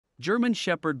German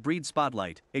Shepherd Breed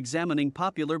Spotlight, examining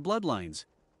popular bloodlines.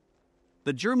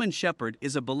 The German Shepherd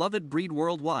is a beloved breed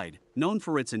worldwide, known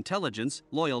for its intelligence,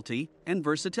 loyalty, and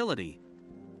versatility.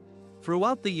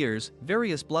 Throughout the years,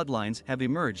 various bloodlines have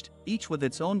emerged, each with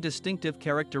its own distinctive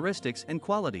characteristics and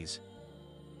qualities.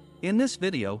 In this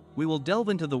video, we will delve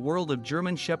into the world of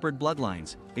German Shepherd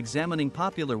bloodlines, examining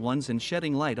popular ones and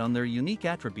shedding light on their unique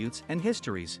attributes and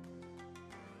histories.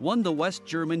 1. The West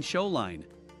German Show Line.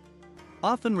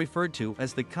 Often referred to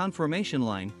as the conformation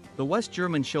line, the West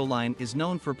German Show Line is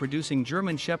known for producing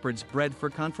German Shepherds bred for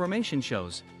conformation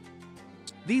shows.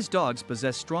 These dogs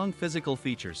possess strong physical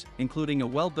features, including a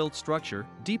well-built structure,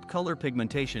 deep color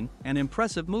pigmentation, and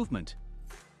impressive movement.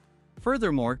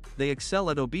 Furthermore, they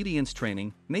excel at obedience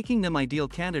training, making them ideal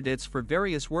candidates for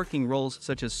various working roles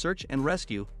such as search and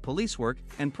rescue, police work,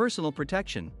 and personal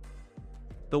protection.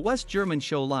 The West German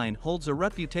Show Line holds a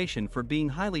reputation for being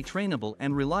highly trainable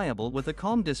and reliable with a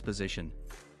calm disposition.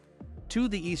 2.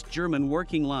 The East German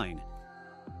Working Line.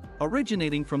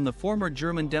 Originating from the former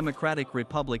German Democratic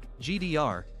Republic,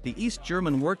 GDR, the East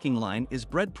German Working Line is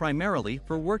bred primarily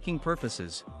for working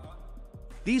purposes.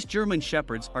 These German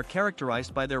Shepherds are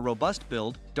characterized by their robust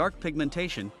build, dark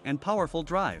pigmentation, and powerful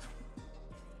drive.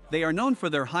 They are known for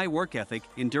their high work ethic,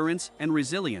 endurance, and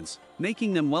resilience,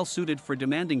 making them well-suited for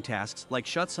demanding tasks like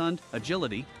Schutzhund,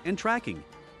 agility, and tracking.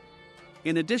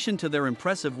 In addition to their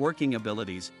impressive working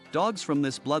abilities, dogs from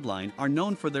this bloodline are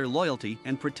known for their loyalty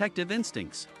and protective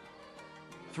instincts.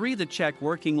 3. The Czech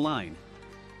Working Line.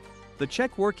 The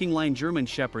Czech Working Line German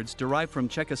Shepherds derive from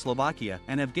Czechoslovakia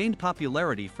and have gained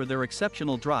popularity for their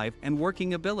exceptional drive and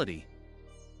working ability.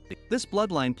 This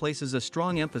bloodline places a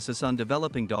strong emphasis on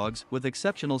developing dogs with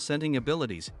exceptional scenting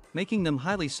abilities, making them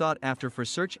highly sought after for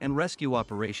search and rescue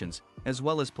operations, as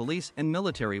well as police and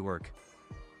military work.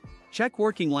 Czech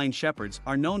Working Line Shepherds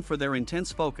are known for their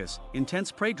intense focus,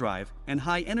 intense prey drive, and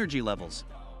high energy levels.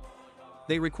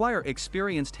 They require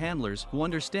experienced handlers who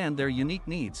understand their unique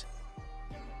needs.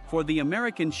 For the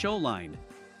American Show Line.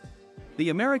 The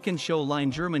American Show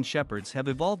Line German Shepherds have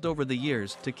evolved over the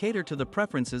years to cater to the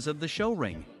preferences of the show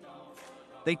ring.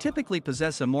 They typically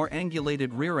possess a more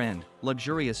angulated rear end,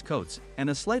 luxurious coats, and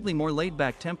a slightly more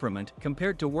laid-back temperament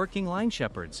compared to working line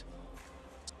shepherds.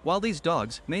 While these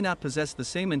dogs may not possess the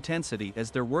same intensity as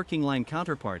their working line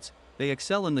counterparts, they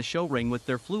excel in the show ring with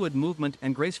their fluid movement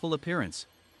and graceful appearance.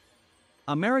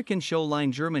 American Show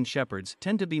Line German Shepherds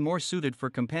tend to be more suited for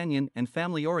companion and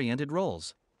family-oriented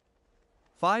roles.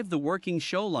 5. The Working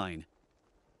Show Line.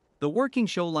 The Working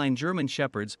Show Line German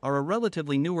Shepherds are a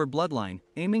relatively newer bloodline,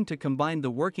 aiming to combine the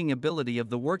working ability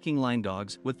of the working line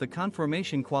dogs with the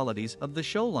conformation qualities of the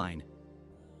show line.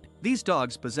 These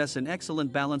dogs possess an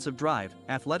excellent balance of drive,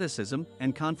 athleticism,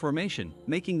 and conformation,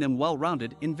 making them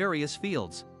well-rounded in various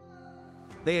fields.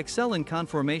 They excel in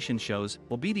conformation shows,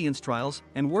 obedience trials,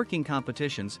 and working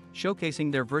competitions,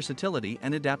 showcasing their versatility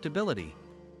and adaptability.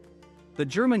 The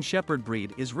German Shepherd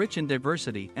breed is rich in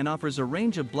diversity and offers a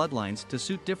range of bloodlines to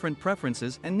suit different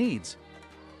preferences and needs.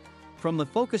 From the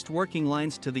focused working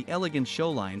lines to the elegant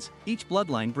show lines, each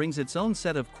bloodline brings its own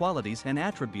set of qualities and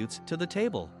attributes to the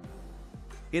table.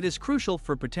 It is crucial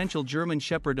for potential German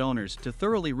Shepherd owners to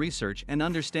thoroughly research and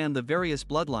understand the various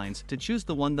bloodlines to choose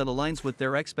the one that aligns with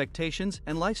their expectations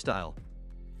and lifestyle.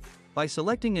 By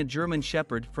selecting a German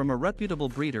Shepherd from a reputable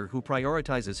breeder who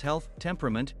prioritizes health,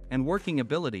 temperament, and working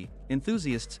ability,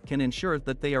 enthusiasts can ensure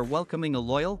that they are welcoming a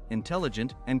loyal,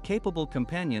 intelligent, and capable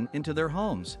companion into their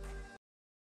homes.